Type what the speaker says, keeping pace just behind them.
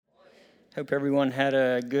Hope everyone had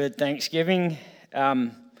a good Thanksgiving.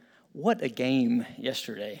 What a game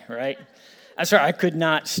yesterday, right? I'm sorry, I could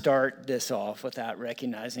not start this off without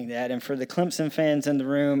recognizing that. And for the Clemson fans in the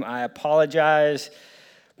room, I apologize.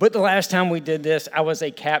 But the last time we did this, I was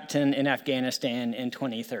a captain in Afghanistan in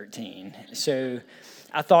 2013. So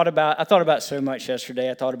I thought about so much yesterday.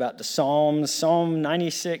 I thought about the Psalms. Psalm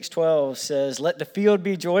 96:12 says, "Let the field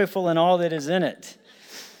be joyful and all that is in it."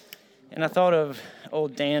 And I thought of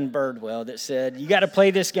old Dan Birdwell that said, "You got to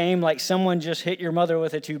play this game like someone just hit your mother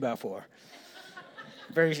with a 2x4.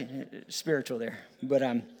 Very spiritual there. But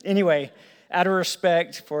anyway, out of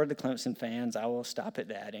respect for the Clemson fans, I will stop at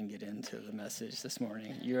that and get into the message this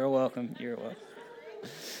morning. You're welcome. You're welcome.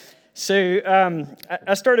 So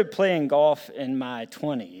I started playing golf in my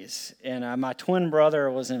 20s, and my twin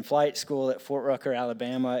brother was in flight school at Fort Rucker,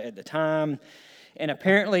 Alabama at the time. And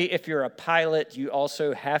apparently, if you're a pilot, you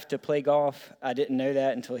also have to play golf. I didn't know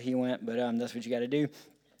that until he went, but that's what you got to do.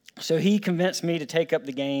 So he convinced me to take up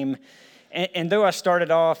the game. And though I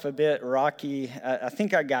started off a bit rocky, I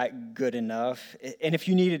think I got good enough. And if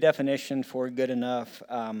you need a definition for good enough,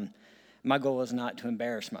 my goal is not to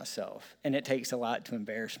embarrass myself. And it takes a lot to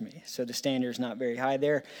embarrass me. So the standard's not very high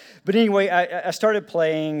there. But anyway, I started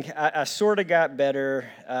playing. I sort of got better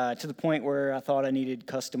to the point where I thought I needed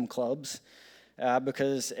custom clubs.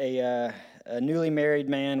 Because a newly married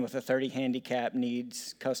man with a 30 handicap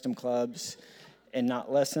needs custom clubs and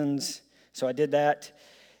not lessons. So I did that.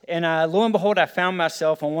 And lo and behold, I found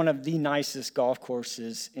myself on one of the nicest golf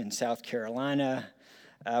courses in South Carolina,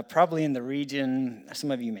 probably in the region, some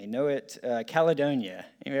of you may know it, Caledonia.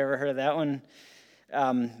 You ever heard of that one?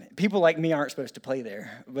 People like me aren't supposed to play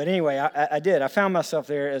there. But anyway, I did. I found myself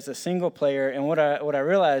there as a single player. And what I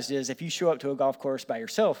realized is if you show up to a golf course by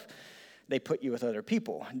yourself, they put you with other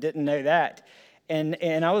people. Didn't know that.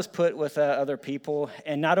 And I was put with other people.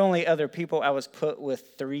 And not only other people, I was put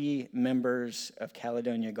with 3 members of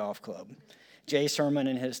Caledonia Golf Club. Jay Sermon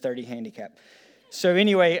and his 30 handicap. So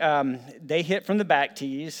anyway, they hit from the back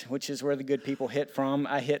tees, which is where the good people hit from.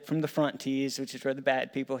 I hit from the front tees, which is where the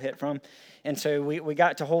bad people hit from. And so we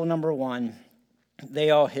got to hole number 1.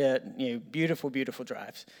 They all hit, beautiful, beautiful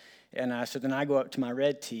drives. And so then I go up to my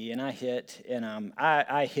red tee and I hit, and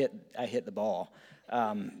I hit the ball.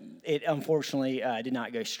 It unfortunately did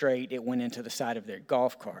not go straight. It went into the side of their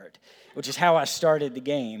golf cart, which is how I started the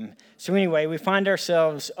game. So anyway, we find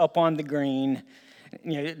ourselves up on the green.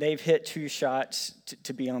 They've hit 2 shots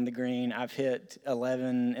to be on the green. I've hit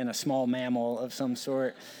 11 in a small mammal of some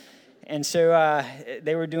sort. And so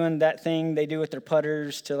they were doing that thing they do with their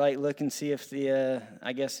putters to look and see if to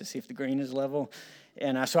see if the green is level.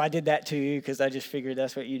 And so I did that too because I just figured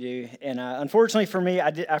that's what you do. And unfortunately for me,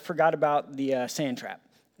 I forgot about the sand trap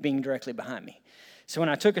being directly behind me. So when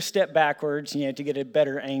I took a step backwards, to get a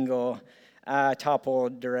better angle, I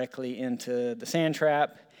toppled directly into the sand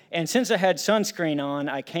trap. And since I had sunscreen on,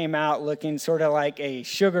 I came out looking sort of like a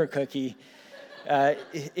sugar cookie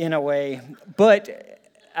in a way. But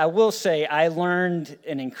I will say I learned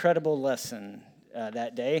an incredible lesson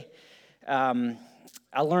that day.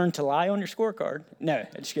 I learned to lie on your scorecard. No,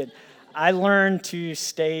 just kidding. I learned to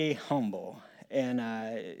stay humble. And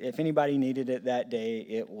if anybody needed it that day,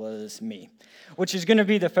 it was me. Which is going to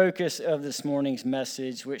be the focus of this morning's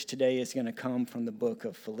message, which today is going to come from the book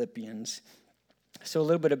of Philippians. So a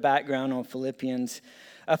little bit of background on Philippians.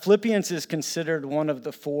 Philippians is considered one of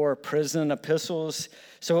the 4 prison epistles.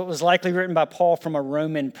 So it was likely written by Paul from a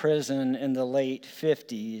Roman prison in the late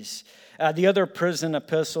 50s. The other prison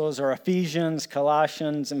epistles are Ephesians,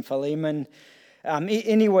 Colossians, and Philemon.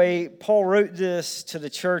 Anyway, Paul wrote this to the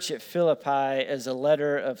church at Philippi as a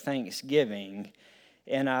letter of thanksgiving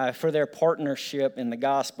and for their partnership in the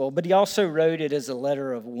gospel. But he also wrote it as a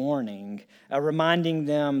letter of warning, reminding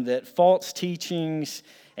them that false teachings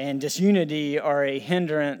and disunity are a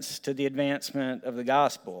hindrance to the advancement of the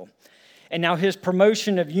gospel. And now his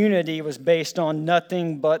promotion of unity was based on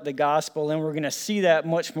nothing but the gospel, and we're going to see that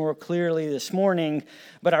much more clearly this morning.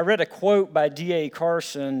 But I read a quote by D.A.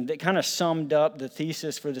 Carson that kind of summed up the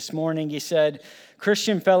thesis for this morning. He said,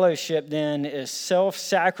 "Christian fellowship, then, is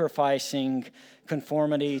self-sacrificing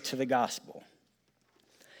conformity to the gospel."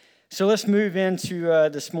 So let's move into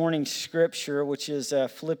this morning's scripture, which is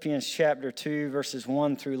Philippians chapter 2, verses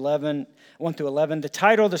 1 through 11. The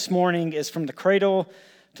title this morning is From the Cradle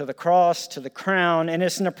to the Cross to the Crown, and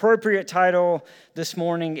it's an appropriate title this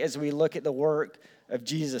morning as we look at the work of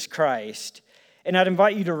Jesus Christ. And I'd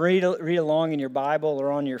invite you to read along in your Bible or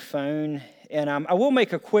on your phone. And I will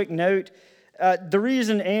make a quick note. The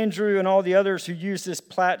reason Andrew and all the others who use this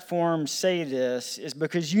platform say this is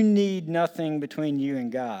because you need nothing between you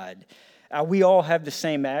and God. We all have the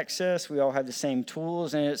same access. We all have the same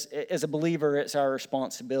tools. And as a believer, it's our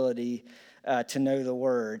responsibility to know the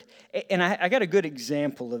Word. And I got a good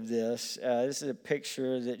example of this. This is a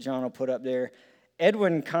picture that John will put up there.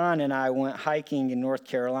 Edwin Kahn and I went hiking in North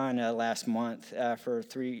Carolina last month for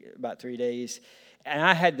about 3 days. And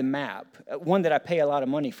I had the map, one that I pay a lot of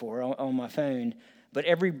money for on my phone. But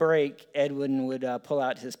every break, Edwin would pull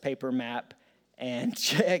out his paper map and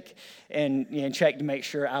check to make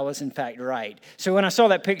sure I was in fact right. So when I saw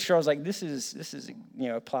that picture, I was like, this is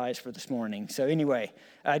applies for this morning. So anyway,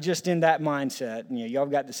 just in that mindset, y'all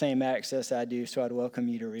got the same access I do, so I'd welcome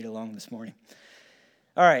you to read along this morning.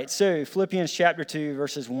 All right, so Philippians chapter 2,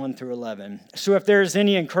 verses 1 through 11. So if there is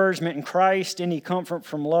any encouragement in Christ, any comfort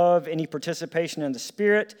from love, any participation in the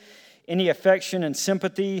Spirit, any affection and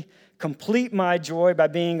sympathy, complete my joy by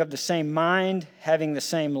being of the same mind, having the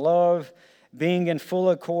same love, being in full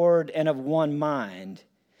accord and of one mind.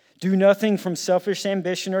 Do nothing from selfish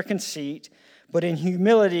ambition or conceit, but in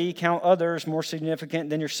humility count others more significant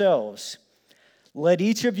than yourselves. Let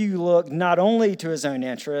each of you look not only to his own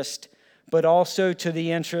interest, but also to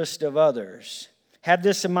the interest of others. Have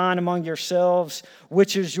this in mind among yourselves,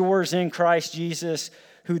 which is yours in Christ Jesus,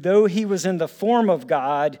 who though he was in the form of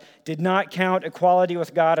God, did not count equality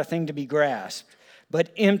with God a thing to be grasped,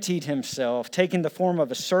 but emptied himself, taking the form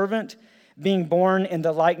of a servant, being born in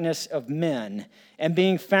the likeness of men. And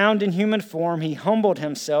being found in human form, he humbled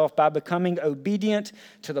himself by becoming obedient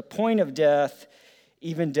to the point of death,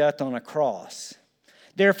 even death on a cross.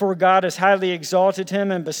 Therefore, God has highly exalted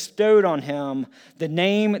him and bestowed on him the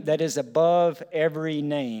name that is above every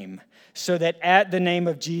name, so that at the name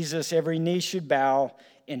of Jesus every knee should bow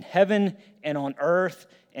in heaven and on earth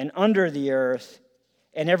and under the earth,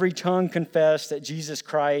 and every tongue confess that Jesus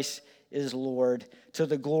Christ is Lord, to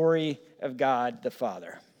the glory of God the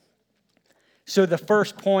Father. So the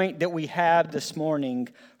first point that we have this morning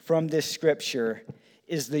from this scripture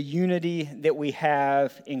is the unity that we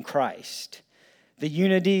have in Christ. The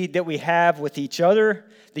unity that we have with each other,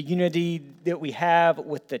 the unity that we have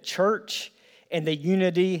with the church, and the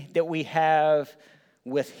unity that we have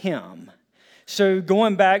with him. So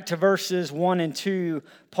going back to verses 1 and 2,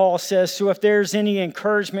 Paul says, so if there's any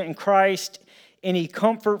encouragement in Christ, any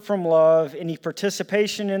comfort from love, any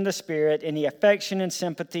participation in the Spirit, any affection and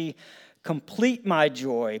sympathy, complete my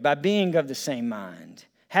joy by being of the same mind,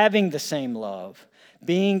 having the same love,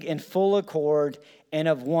 being in full accord and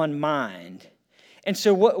of one mind. And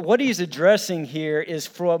so what he's addressing here is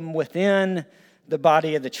from within the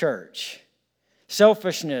body of the church.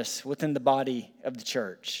 Selfishness within the body of the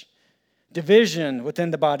church. Division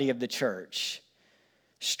within the body of the church.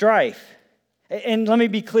 Strife. And let me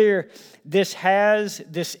be clear, this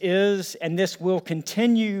is, and this will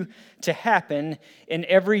continue to happen in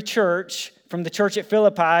every church, from the church at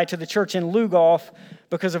Philippi to the church in Lugoff,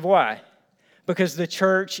 because of why? Because the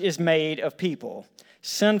church is made of people.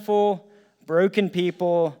 Sinful, broken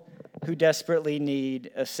people who desperately need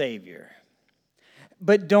a Savior.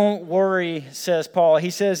 But don't worry, says Paul. He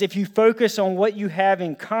says, if you focus on what you have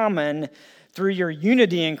in common through your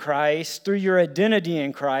unity in Christ, through your identity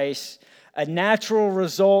in Christ, a natural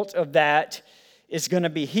result of that is going to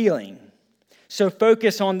be healing. So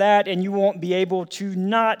focus on that and you won't be able to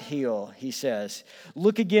not heal, he says.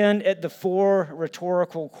 Look again at the 4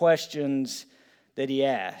 rhetorical questions that he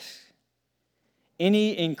asks.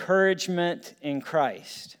 Any encouragement in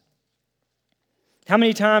Christ? How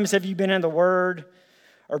many times have you been in the Word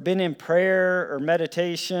or been in prayer or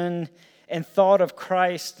meditation and thought of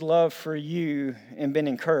Christ's love for you and been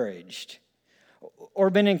encouraged? Or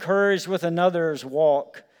been encouraged with another's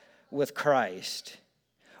walk with Christ?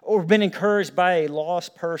 Or been encouraged by a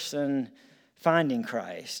lost person finding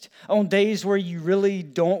Christ? On days where you really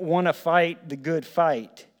don't want to fight the good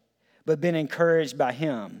fight, but been encouraged by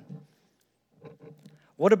Him?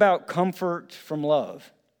 What about comfort from love?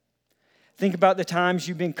 Think about the times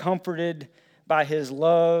you've been comforted by His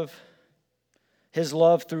love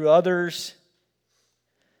through others.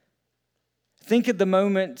 Think of the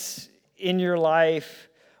moments in your life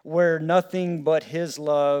where nothing but His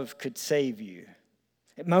love could save you.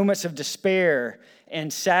 Moments of despair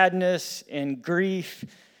and sadness and grief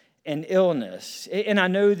and illness. And I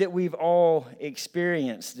know that we've all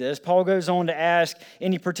experienced this. Paul goes on to ask,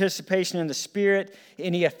 any participation in the Spirit,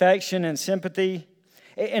 any affection and sympathy?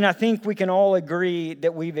 And I think we can all agree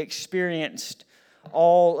that we've experienced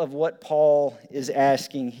all of what Paul is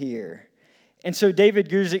asking here. And so David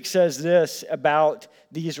Guzik says this about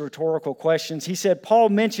these rhetorical questions. He said, Paul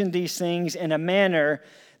mentioned these things in a manner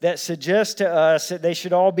that suggests to us that they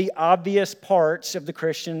should all be obvious parts of the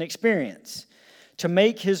Christian experience. to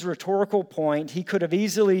make his rhetorical point, he could have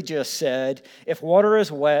easily just said, if water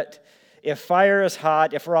is wet, if fire is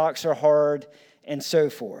hot, if rocks are hard, and so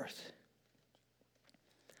forth.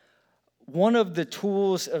 One of the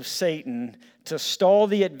tools of Satan to stall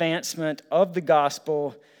the advancement of the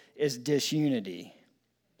gospel is disunity.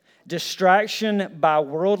 Distraction by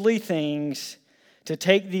worldly things to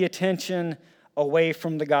take the attention away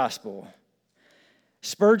from the gospel.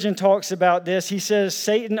 Spurgeon talks about this. He says,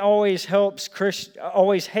 Satan always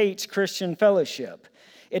hates Christian fellowship.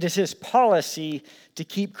 It is his policy to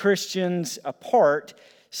keep Christians apart.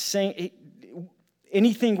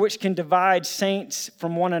 Anything which can divide saints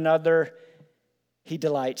from one another, he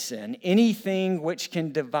delights in. Anything which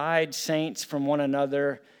can divide saints from one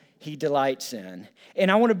another, he delights in. And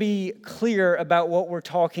I want to be clear about what we're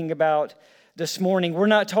talking about this morning. We're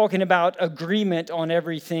not talking about agreement on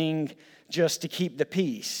everything just to keep the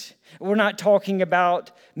peace. We're not talking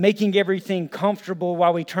about making everything comfortable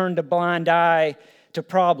while we turn a blind eye to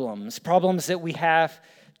problems that we have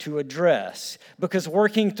to address. Because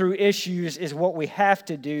working through issues is what we have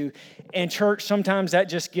to do. And church, sometimes that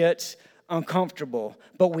just gets uncomfortable,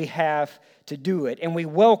 but we have to do it. And we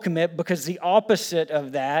welcome it because the opposite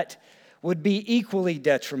of that would be equally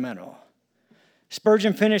detrimental.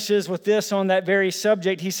 Spurgeon finishes with this on that very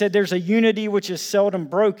subject. He said, there's a unity which is seldom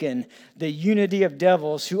broken, the unity of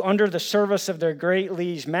devils, who under the service of their great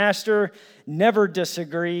liege master never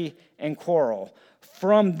disagree and quarrel.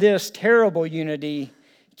 From this terrible unity,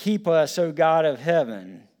 keep us, O God of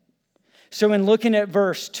heaven. So in looking at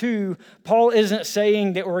verse 2, Paul isn't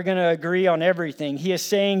saying that we're going to agree on everything. He is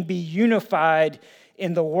saying be unified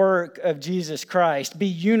in the work of Jesus Christ. Be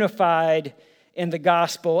unified in the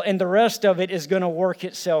gospel, and the rest of it is going to work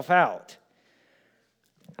itself out.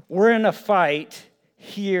 We're in a fight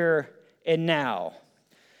here and now.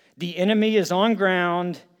 The enemy is on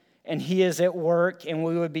ground, and he is at work, and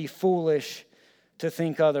we would be foolish to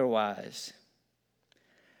think otherwise.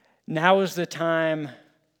 Now is the time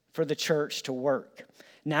for the church to work.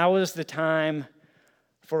 Now is the time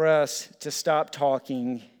for us to stop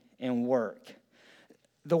talking and work.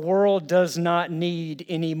 The world does not need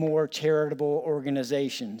any more charitable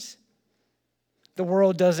organizations. The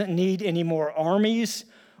world doesn't need any more armies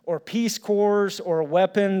or peace corps or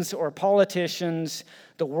weapons or politicians.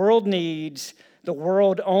 The world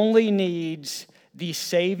only needs the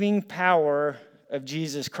saving power of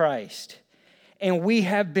Jesus Christ. And we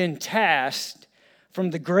have been tasked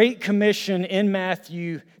from the Great Commission in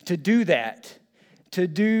Matthew to do that, to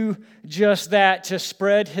do just that, to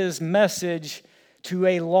spread his message to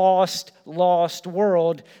a lost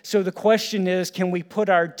world. So the question is, can we put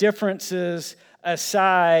our differences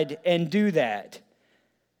aside and do that?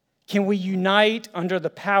 Can we unite under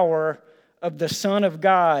the power of the Son of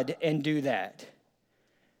God and do that?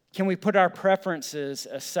 Can we put our preferences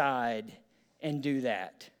aside and do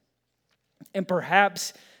that? And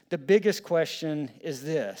perhaps the biggest question is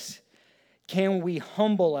this: can we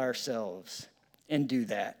humble ourselves and do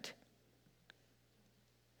that?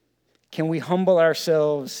 Can we humble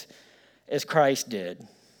ourselves as Christ did?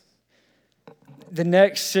 The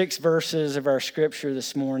next 6 verses of our scripture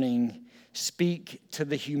this morning speak to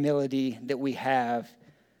the humility that we have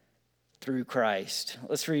through Christ.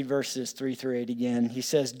 Let's read verses 3 through 8 again. He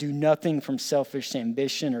says, do nothing from selfish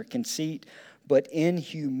ambition or conceit, but in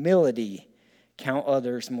humility count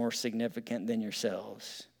others more significant than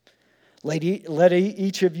yourselves. Let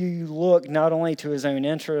each of you look not only to his own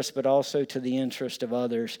interest, but also to the interest of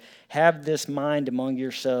others. Have this mind among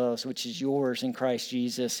yourselves, which is yours in Christ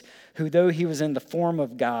Jesus, who, though he was in the form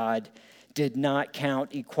of God, did not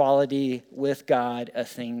count equality with God a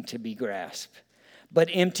thing to be grasped, but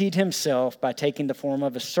emptied himself by taking the form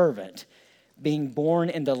of a servant, being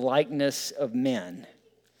born in the likeness of men.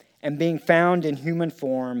 And being found in human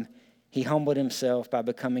form, he humbled himself by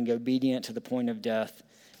becoming obedient to the point of death,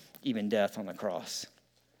 even death on the cross.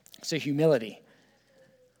 So humility,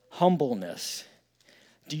 humbleness.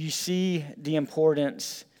 Do you see the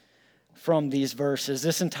importance from these verses?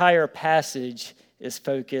 This entire passage is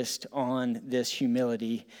focused on this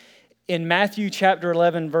humility. In Matthew chapter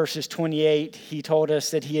 11, verses 28, he told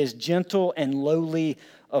us that he is gentle and lowly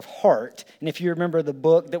of heart. And if you remember the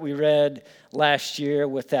book that we read last year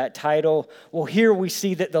with that title, well, here we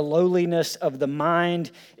see that the lowliness of the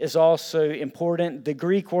mind is also important. The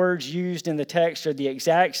Greek words used in the text are the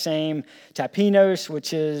exact same, tapinos,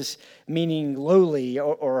 which is meaning lowly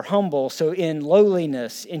or humble. So in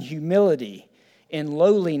lowliness, in humility,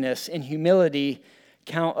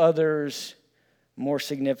 count others more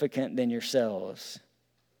significant than yourselves.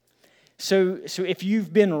 So if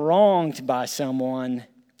you've been wronged by someone,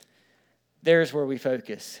 There's where we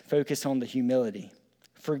focus. Focus on the humility.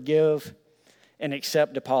 Forgive and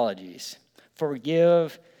accept apologies.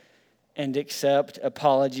 Forgive and accept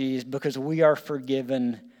apologies because we are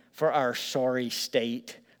forgiven for our sorry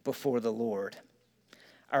state before the Lord.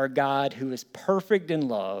 Our God, who is perfect in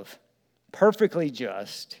love, perfectly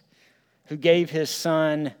just, who gave his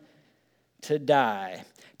Son to die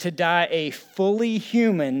a fully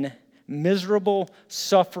human, miserable,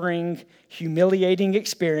 suffering, humiliating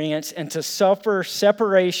experience, and to suffer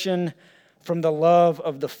separation from the love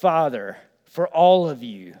of the Father for all of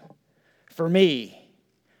you, for me,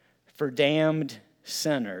 for damned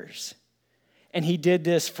sinners. And he did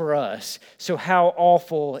this for us. So how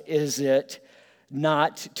awful is it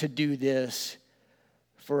not to do this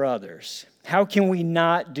for others? How can we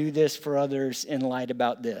not do this for others in light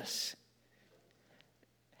about this?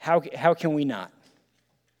 How can we not?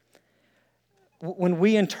 When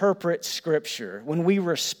we interpret Scripture, when we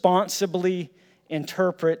responsibly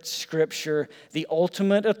interpret Scripture, the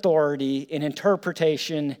ultimate authority in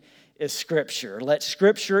interpretation is Scripture. Let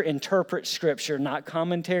Scripture interpret Scripture, not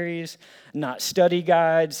commentaries, not study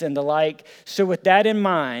guides, and the like. So with that in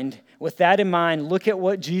mind, look at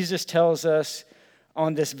what Jesus tells us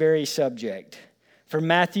on this very subject. From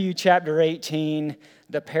Matthew chapter 18,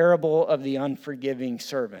 the parable of the unforgiving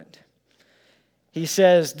servant. He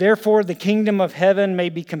says, "Therefore the kingdom of heaven may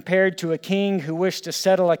be compared to a king who wished to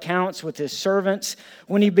settle accounts with his servants.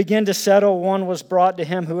 When he began to settle, one was brought to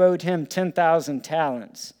him who owed him 10,000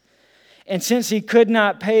 talents. And since he could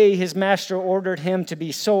not pay, his master ordered him to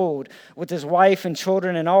be sold with his wife and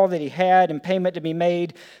children and all that he had, and payment to be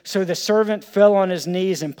made. So the servant fell on his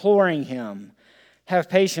knees, imploring him, 'Have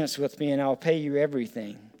patience with me, and I'll pay you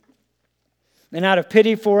everything.' And out of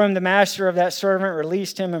pity for him, the master of that servant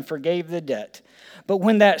released him and forgave the debt. But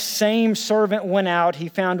when that same servant went out, he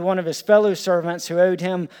found one of his fellow servants who owed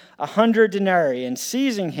him 100 denarii, and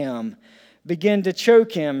seizing him, began to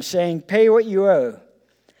choke him, saying, 'Pay what you owe.'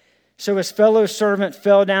 So his fellow servant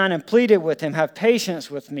fell down and pleaded with him, 'Have patience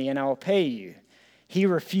with me, and I will pay you.' He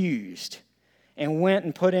refused and went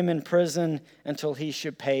and put him in prison until he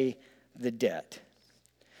should pay the debt."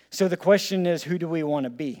 So the question is, who do we want to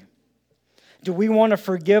be? Do we want to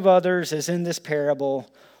forgive others, as in this parable,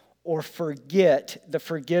 or forget the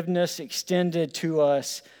forgiveness extended to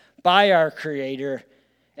us by our Creator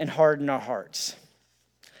and harden our hearts?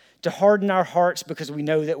 To harden our hearts because we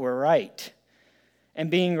know that we're right,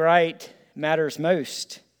 and being right matters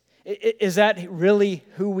most. Is that really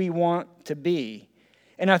who we want to be?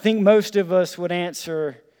 And I think most of us would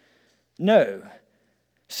answer no.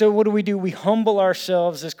 So what do? We humble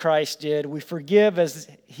ourselves as Christ did. We forgive as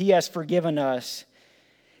he has forgiven us.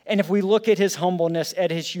 And if we look at his humbleness,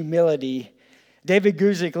 at his humility, David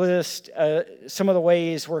Guzik lists some of the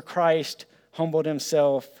ways where Christ humbled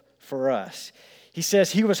himself for us. He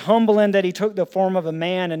says, "He was humble in that he took the form of a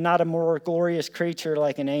man and not a more glorious creature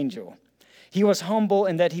like an angel. He was humble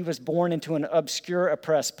in that he was born into an obscure,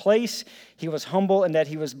 oppressed place. He was humble in that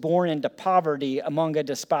he was born into poverty among a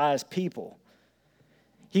despised people.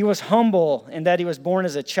 He was humble in that he was born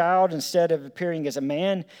as a child instead of appearing as a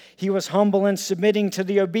man. He was humble in submitting to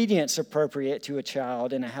the obedience appropriate to a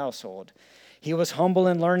child in a household. He was humble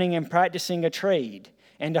in learning and practicing a trade,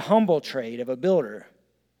 and a humble trade of a builder.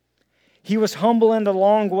 He was humble in the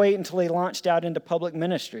long wait until he launched out into public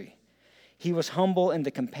ministry. He was humble in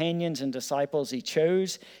the companions and disciples he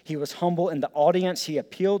chose. He was humble in the audience he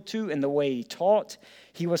appealed to and the way he taught.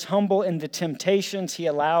 He was humble in the temptations he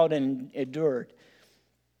allowed and endured.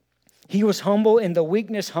 He was humble in the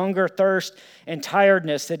weakness, hunger, thirst, and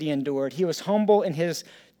tiredness that he endured. He was humble in his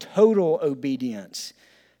total obedience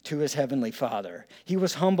to his heavenly Father. He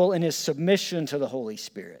was humble in his submission to the Holy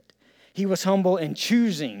Spirit. He was humble in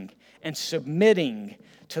choosing and submitting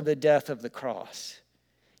to the death of the cross.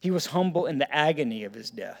 He was humble in the agony of his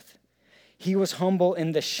death. He was humble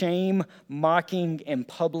in the shame, mocking, and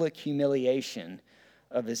public humiliation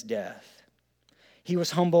of his death. He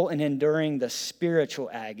was humble in enduring the spiritual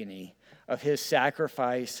agony of his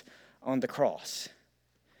sacrifice on the cross.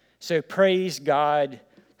 So praise God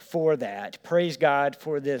for that. Praise God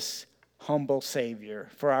for this humble Savior,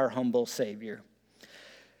 for our humble Savior.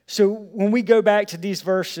 So when we go back to these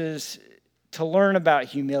verses to learn about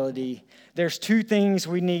humility, there's two things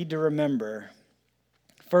we need to remember.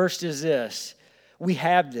 First is this: we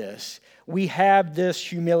have this. We have this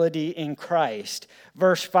humility in Christ.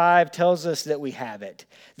 Verse 5 tells us that we have it,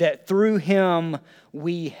 that through him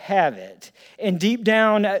we have it. And deep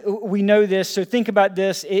down, we know this. So think about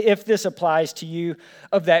this, if this applies to you,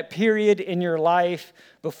 of that period in your life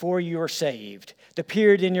before you were saved, the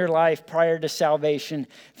period in your life prior to salvation.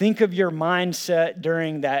 Think of your mindset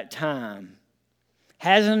during that time.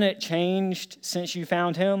 Hasn't it changed since you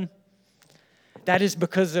found him? That is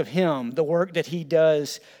because of him, the work that he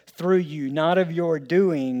does through you, not of your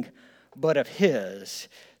doing, but of his.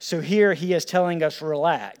 So here he is telling us,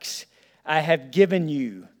 relax. I have given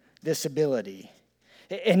you this ability.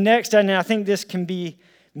 And next, and I think this can be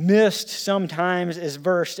missed sometimes, is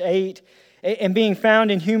verse 8. And being found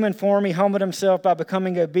in human form, he humbled himself by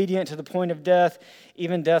becoming obedient to the point of death,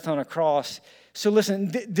 even death on a cross. So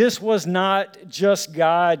listen, this was not just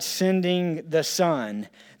God sending the Son.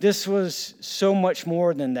 This was so much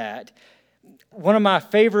more than that. One of my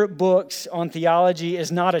favorite books on theology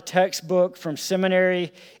is not a textbook from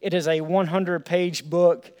seminary. It is a 100-page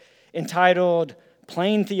book entitled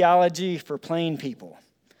Plain Theology for Plain People.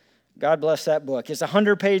 God bless that book. It's a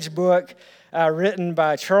 100-page book written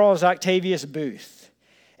by Charles Octavius Booth.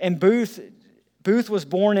 And Booth was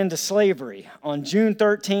born into slavery on June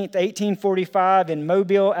 13th, 1845 in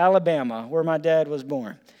Mobile, Alabama, where my dad was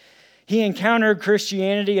born. He encountered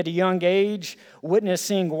Christianity at a young age,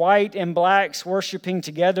 witnessing white and blacks worshiping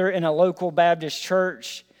together in a local Baptist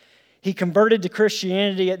church. He converted to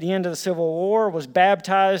Christianity at the end of the Civil War, was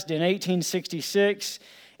baptized in 1866,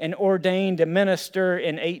 and ordained a minister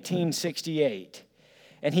in 1868.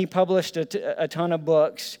 And he published a ton of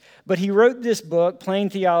books. But he wrote this book, Plain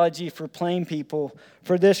Theology for Plain People,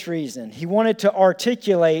 for this reason. He wanted to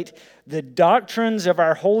articulate the doctrines of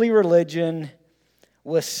our holy religion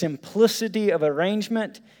with simplicity of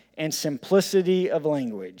arrangement and simplicity of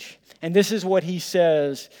language. And this is what he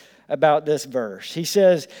says about this verse. He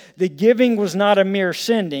says, the giving was not a mere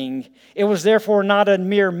sending. It was therefore not a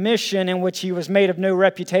mere mission in which he was made of no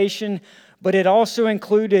reputation, but it also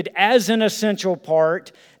included as an essential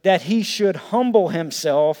part that he should humble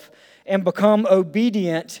himself and become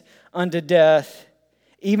obedient unto death,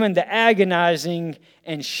 even the agonizing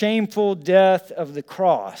and shameful death of the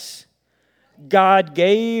cross. God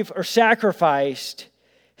gave or sacrificed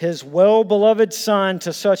his well-beloved Son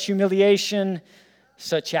to such humiliation,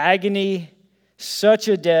 such agony, such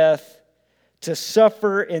a death, to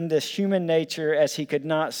suffer in this human nature as he could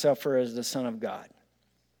not suffer as the Son of God.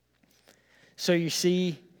 So you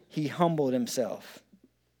see, he humbled himself.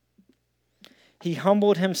 He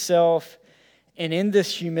humbled himself, and in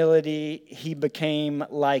this humility, he became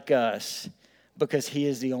like us because he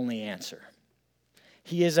is the only answer.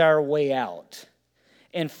 He is our way out.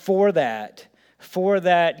 And for that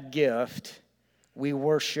gift, we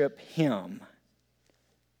worship him.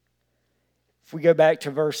 If we go back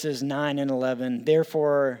to verses 9 and 11,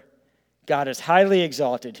 therefore God has highly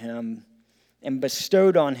exalted him and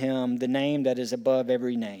bestowed on him the name that is above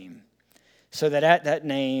every name, so that at that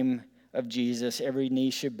name of Jesus every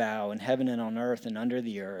knee should bow in heaven and on earth and under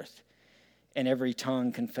the earth, and every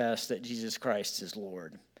tongue confess that Jesus Christ is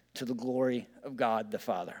Lord, to the glory of God the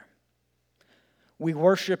Father. We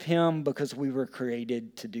worship him because we were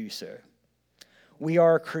created to do so. We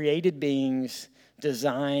are created beings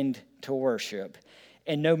designed to worship.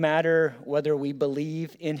 And no matter whether we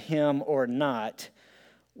believe in him or not,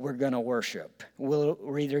 we're going to worship.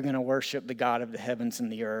 We're either going to worship the God of the heavens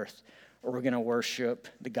and the earth, or we're going to worship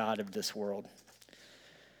the God of this world.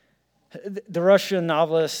 The Russian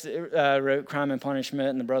novelist wrote Crime and Punishment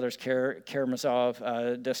and the Brothers Karamazov,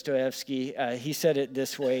 Dostoevsky. He said it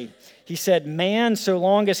this way. He said, man, so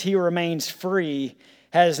long as he remains free,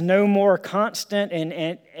 has no more constant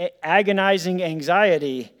and agonizing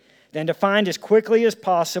anxiety than to find as quickly as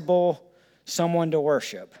possible someone to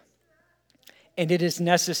worship. And it is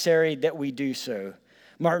necessary that we do so.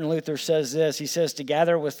 Martin Luther says this. He says, to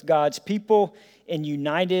gather with God's people in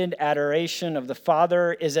united adoration of the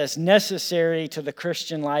Father is as necessary to the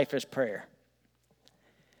Christian life as prayer.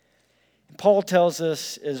 Paul tells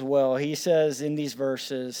us as well, he says in these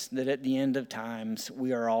verses that at the end of times,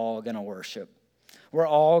 we are all going to worship. We're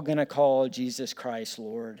all going to call Jesus Christ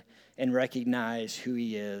Lord and recognize who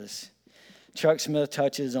he is. Chuck Smith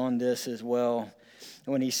touches on this as well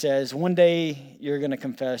when he says, one day you're going to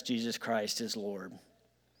confess Jesus Christ as Lord.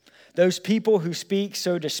 Those people who speak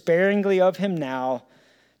so despairingly of him now,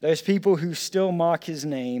 those people who still mock his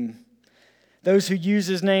name, those who use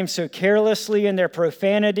his name so carelessly in their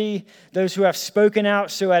profanity, those who have spoken out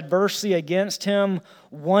so adversely against him,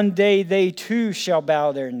 one day they too shall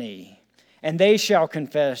bow their knee, and they shall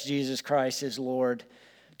confess Jesus Christ as Lord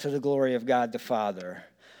to the glory of God the Father.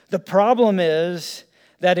 The problem is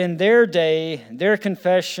that in their day, their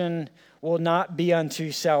confession will not be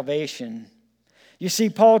unto salvation. You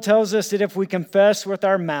see, Paul tells us that if we confess with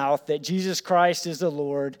our mouth that Jesus Christ is the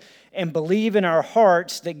Lord and believe in our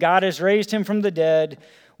hearts that God has raised him from the dead,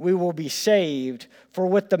 we will be saved. For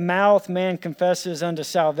with the mouth man confesses unto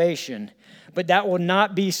salvation, but that will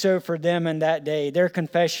not be so for them in that day. Their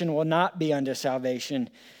confession will not be unto salvation.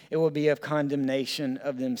 It will be of condemnation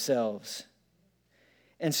of themselves.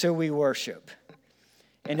 And so we worship,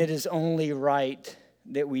 and it is only right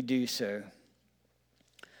that we do so.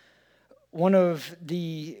 One of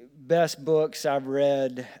the best books I've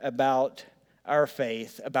read about our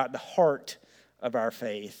faith, about the heart of our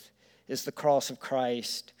faith, is The Cross of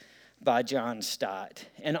Christ by John Stott.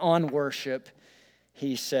 And on worship,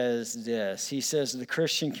 he says this. He says, the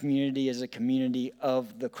Christian community is a community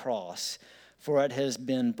of the cross, for it has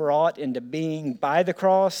been brought into being by the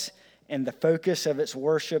cross, and the focus of its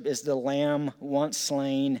worship is the Lamb once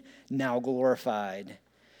slain, now glorified.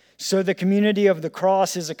 So the community of the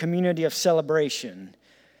cross is a community of celebration,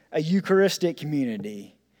 a Eucharistic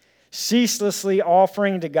community, ceaselessly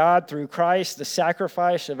offering to God through Christ the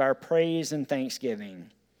sacrifice of our praise and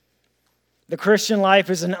thanksgiving. The Christian life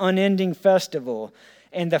is an unending festival,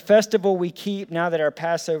 and the festival we keep now that our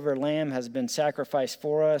Passover lamb has been sacrificed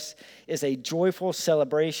for us is a joyful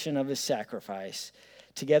celebration of his sacrifice,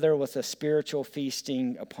 together with a spiritual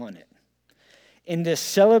feasting upon it. In this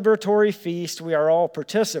celebratory feast, we are all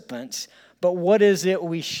participants, but what is it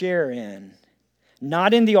we share in?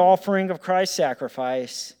 Not in the offering of Christ's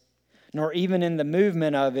sacrifice, nor even in the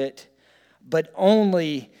movement of it, but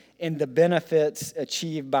only in the benefits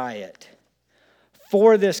achieved by it.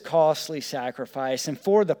 For this costly sacrifice and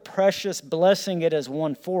for the precious blessing it has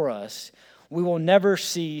won for us, we will never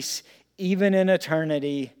cease, even in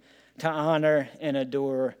eternity, to honor and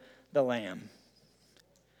adore the Lamb.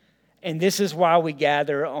 And this is why we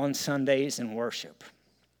gather on Sundays and worship.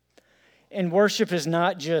 And worship is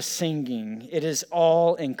not just singing, it is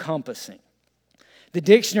all-encompassing. The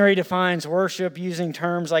dictionary defines worship using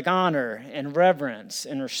terms like honor and reverence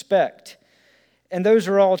and respect. And those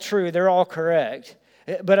are all true, they're all correct.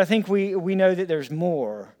 But I think we know that there's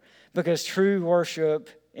more, because true worship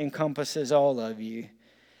encompasses all of you.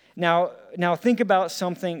 Now think about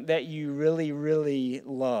something that you really, really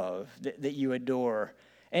love, that you adore,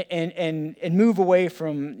 and move away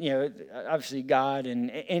from, obviously God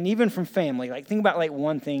and even from family. Like, think about like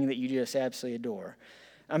one thing that you just absolutely adore.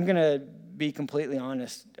 I'm going to be completely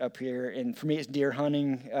honest up here, and for me it's deer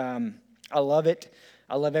hunting. I love it.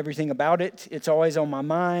 I love everything about it. It's always on my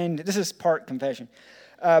mind. This is part confession.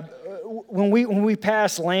 When we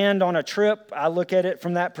pass land on a trip, I look at it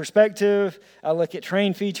from that perspective. I look at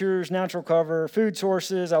terrain features, natural cover, food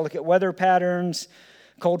sources. I look at weather patterns,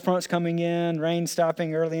 cold fronts coming in, rain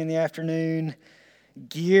stopping early in the afternoon,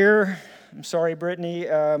 gear. I'm sorry, Brittany.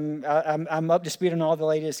 I'm up to speed on all the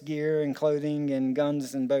latest gear and clothing and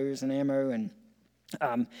guns and bows and ammo. And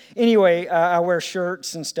anyway, I wear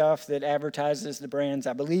shirts and stuff that advertises the brands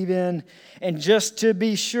I believe in. And just to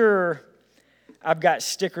be sure, I've got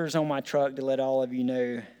stickers on my truck to let all of you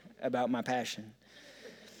know about my passion.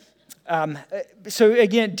 So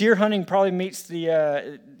again, deer hunting probably meets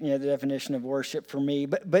the definition of worship for me.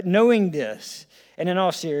 But knowing this, and in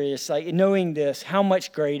all seriousness, knowing this, how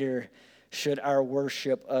much greater should our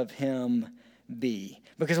worship of Him be?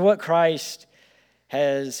 Because what Christ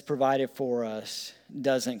has provided for us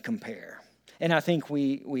doesn't compare, and I think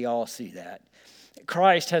we all see that.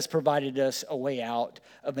 Christ has provided us a way out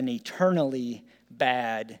of an eternally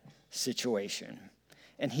bad situation,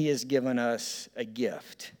 and He has given us a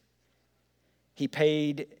gift. He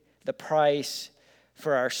paid the price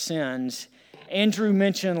for our sins. Andrew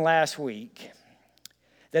mentioned last week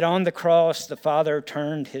that on the cross, the Father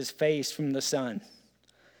turned His face from the Son.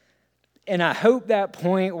 And I hope that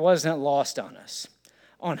point wasn't lost on us,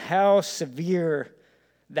 on how severe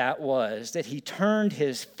that was, that He turned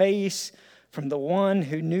His face from the one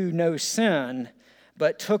who knew no sin,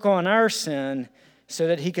 but took on our sin so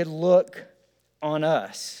that He could look on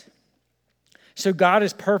us. So God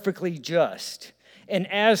is perfectly just, and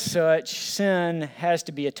as such, sin has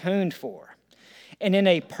to be atoned for. And in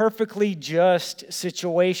a perfectly just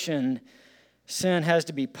situation, sin has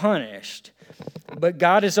to be punished. But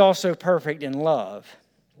God is also perfect in love.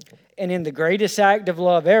 And in the greatest act of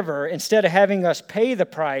love ever, instead of having us pay the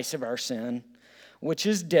price of our sin, which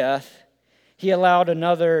is death, He allowed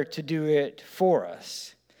another to do it for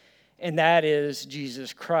us. And that is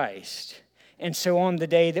Jesus Christ. And so on the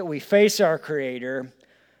day that we face our Creator,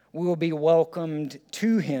 we will be welcomed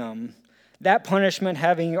to Him. That punishment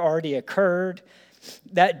having already occurred,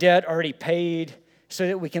 that debt already paid, so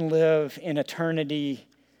that we can live in eternity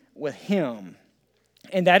with Him.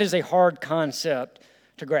 And that is a hard concept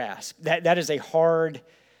to grasp. That is a hard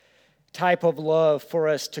type of love for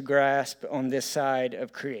us to grasp on this side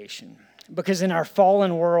of creation. Because in our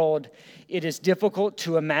fallen world, it is difficult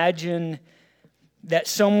to imagine that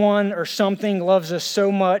someone or something loves us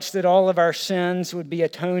so much that all of our sins would be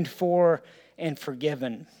atoned for and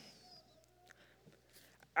forgiven.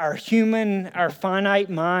 Our finite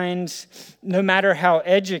minds, no matter how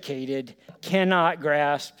educated, cannot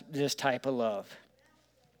grasp this type of love.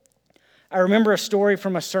 I remember a story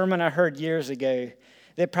from a sermon I heard years ago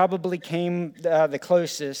that probably came the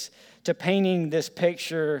closest to painting this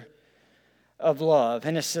picture of love.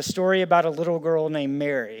 And it's a story about a little girl named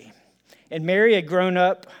Mary. And Mary had grown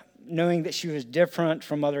up knowing that she was different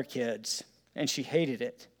from other kids, and she hated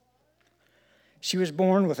it. She was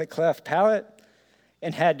born with a cleft palate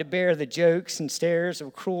and had to bear the jokes and stares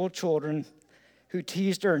of cruel children who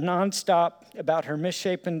teased her nonstop about her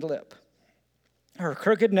misshapen lip, her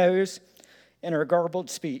crooked nose, and her garbled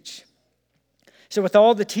speech. So with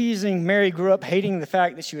all the teasing, Mary grew up hating the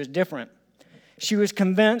fact that she was different. She was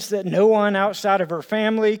convinced that no one outside of her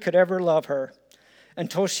family could ever love her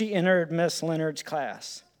until she entered Miss Leonard's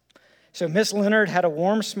class. So Miss Leonard had a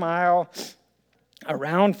warm smile, a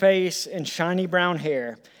round face, and shiny brown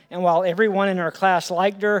hair. And while everyone in her class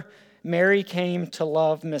liked her, Mary came to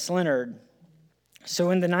love Miss Leonard.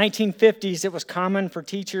 So in the 1950s, it was common for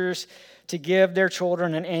teachers to give their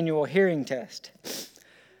children an annual hearing test.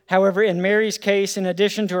 However, in Mary's case, in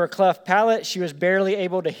addition to her cleft palate, she was barely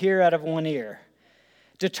able to hear out of one ear.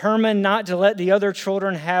 Determined not to let the other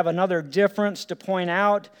children have another difference to point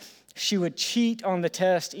out, she would cheat on the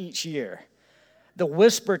test each year. The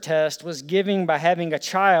whisper test was given by having a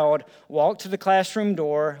child walk to the classroom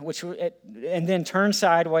door, and then turn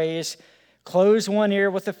sideways, close one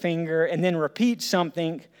ear with a finger, and then repeat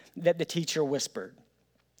something that the teacher whispered.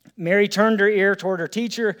 Mary turned her ear toward her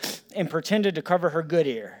teacher and pretended to cover her good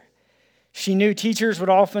ear. She knew teachers would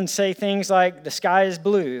often say things like, "The sky is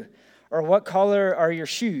blue," or "What color are your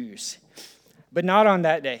shoes?" But not on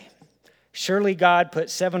that day. Surely God put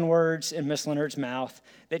 7 words in Miss Leonard's mouth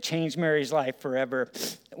that changed Mary's life forever.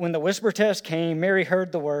 When the whisper test came, Mary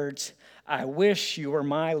heard the words, "I wish you were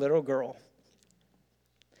my little girl."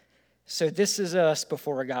 So this is us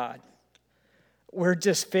before God. We're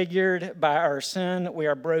disfigured by our sin. We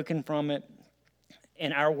are broken from it,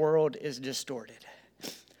 and our world is distorted.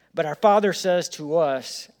 But our Father says to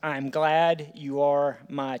us, "I'm glad you are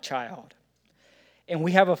my child." And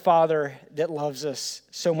we have a Father that loves us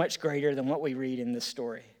so much greater than what we read in this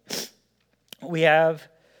story. We have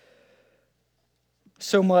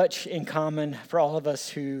so much in common for all of us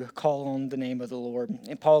who call on the name of the Lord.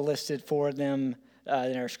 And Paul listed 4 of them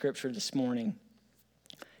in our scripture this morning.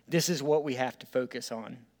 This is what we have to focus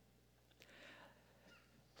on.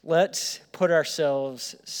 Let's put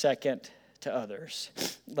ourselves second to others.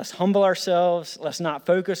 Let's humble ourselves. Let's not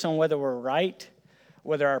focus on whether we're right,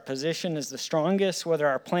 whether our position is the strongest, whether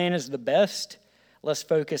our plan is the best. Let's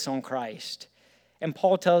focus on Christ. And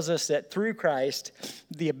Paul tells us that through Christ,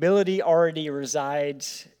 the ability already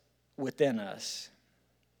resides within us.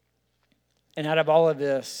 And out of all of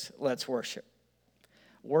this, let's worship.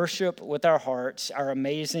 Worship with our hearts, our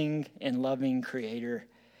amazing and loving Creator,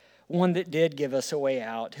 one that did give us a way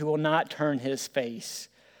out, who will not turn his face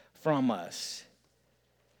from us.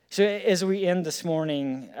 So as we end this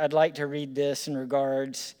morning, I'd like to read this in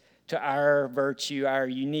regards to our virtue, our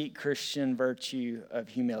unique Christian virtue of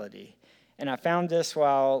humility. And I found this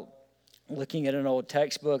while looking at an old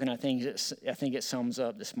textbook, and I think it sums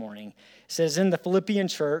up this morning. It says, in the Philippian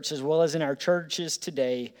church, as well as in our churches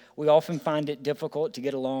today, we often find it difficult to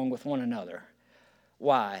get along with one another.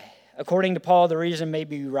 Why? According to Paul, the reason may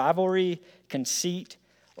be rivalry, conceit,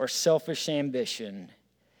 or selfish ambition.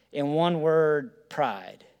 In one word,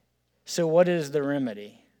 pride. So what is the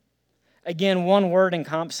remedy? Again, one word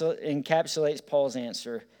encapsulates Paul's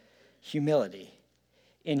answer: humility.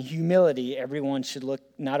 In humility, everyone should look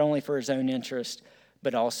not only for his own interest,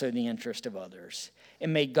 but also the interest of others.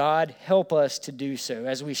 And may God help us to do so.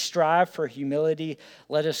 As we strive for humility,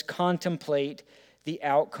 let us contemplate the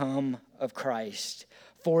outcome of Christ.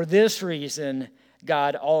 For this reason,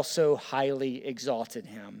 God also highly exalted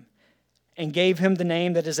him and gave him the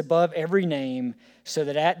name that is above every name, so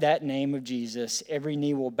that at that name of Jesus, every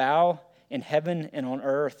knee will bow in heaven and on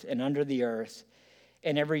earth and under the earth,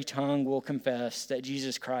 and every tongue will confess that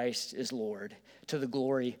Jesus Christ is Lord, to the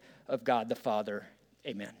glory of God the Father.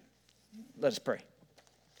 Amen. Let us pray.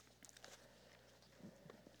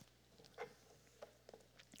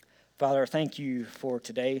 Father, thank you for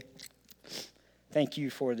today. Thank you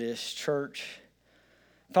for this church.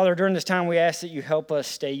 Father, during this time, we ask that you help us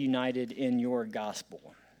stay united in your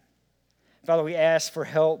gospel. Father, we ask for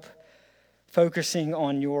help focusing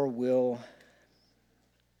on your will.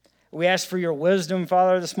 We ask for your wisdom,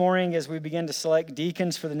 Father, this morning as we begin to select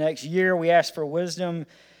deacons for the next year. We ask for wisdom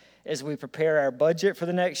as we prepare our budget for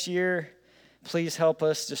the next year. Please help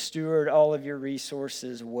us to steward all of your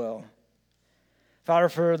resources well. Father,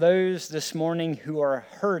 for those this morning who are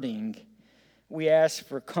hurting, we ask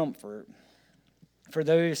for comfort. For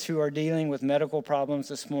those who are dealing with medical problems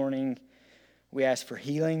this morning, we ask for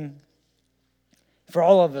healing. For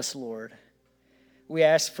all of us, Lord, we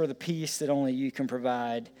ask for the peace that only you can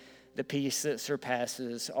provide, the peace that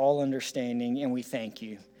surpasses all understanding, and we thank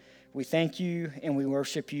you. We thank you and we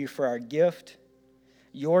worship you for our gift,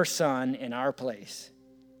 your Son in our place.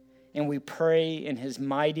 And we pray in his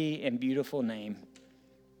mighty and beautiful name.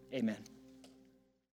 Amen.